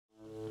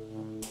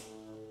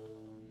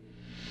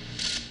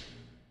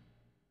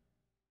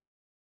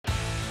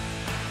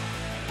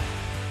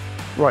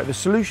Right, the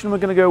solution we're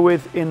going to go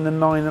with in the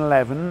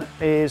 911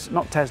 is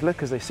not Tesla,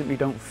 because they simply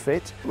don't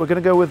fit. We're going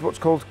to go with what's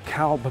called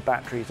Kalb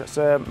batteries. That's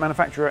a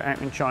manufacturer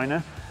out in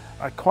China.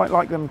 I quite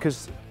like them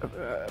because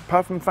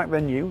apart from the fact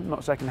they're new,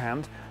 not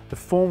second-hand, the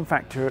form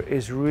factor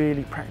is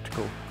really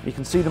practical. You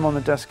can see them on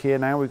the desk here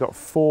now. We've got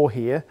 4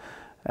 here.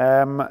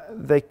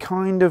 They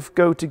kind of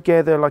go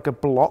together like a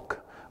block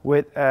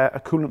with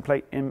a coolant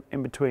plate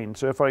in between.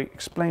 So if I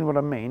explain what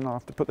I mean, I'll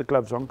have to put the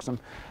gloves on because I'm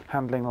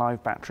handling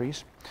live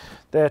batteries.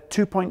 They're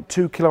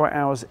 2.2 kilowatt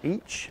hours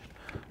each.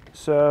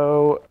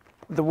 So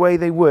the way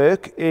they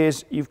work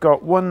is you've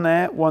got one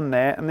there,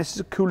 and this is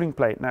a cooling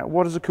plate. Now,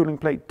 what does a cooling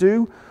plate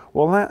do?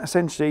 Well, that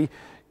essentially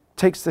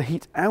takes the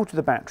heat out of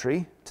the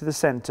battery to the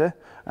center,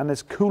 and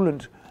there's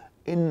coolant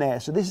in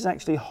there. So this is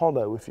actually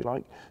hollow, if you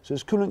like. So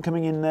there's coolant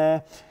coming in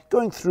there,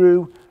 going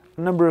through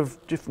a number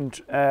of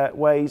different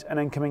ways, and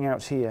then coming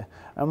out here.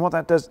 And what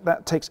that does,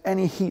 that takes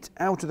any heat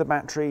out of the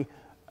battery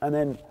and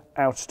then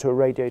out to a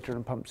radiator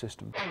and pump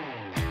system.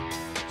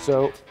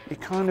 So you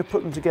kind of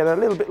put them together a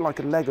little bit like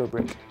a Lego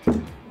brick.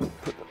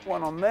 Put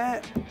one on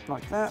there,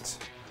 like that,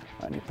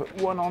 and you put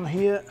one on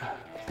here,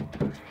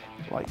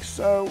 like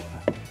so.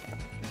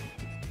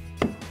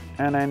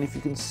 And then if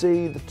you can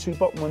see, the 2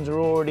 bottom ones are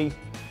already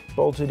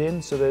bolted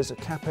in, so there's a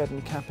cap head and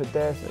a cap head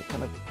there, so they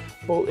kind of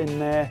bolt in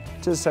there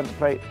to the center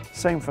plate.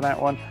 Same for that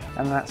one,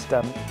 and that's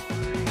done.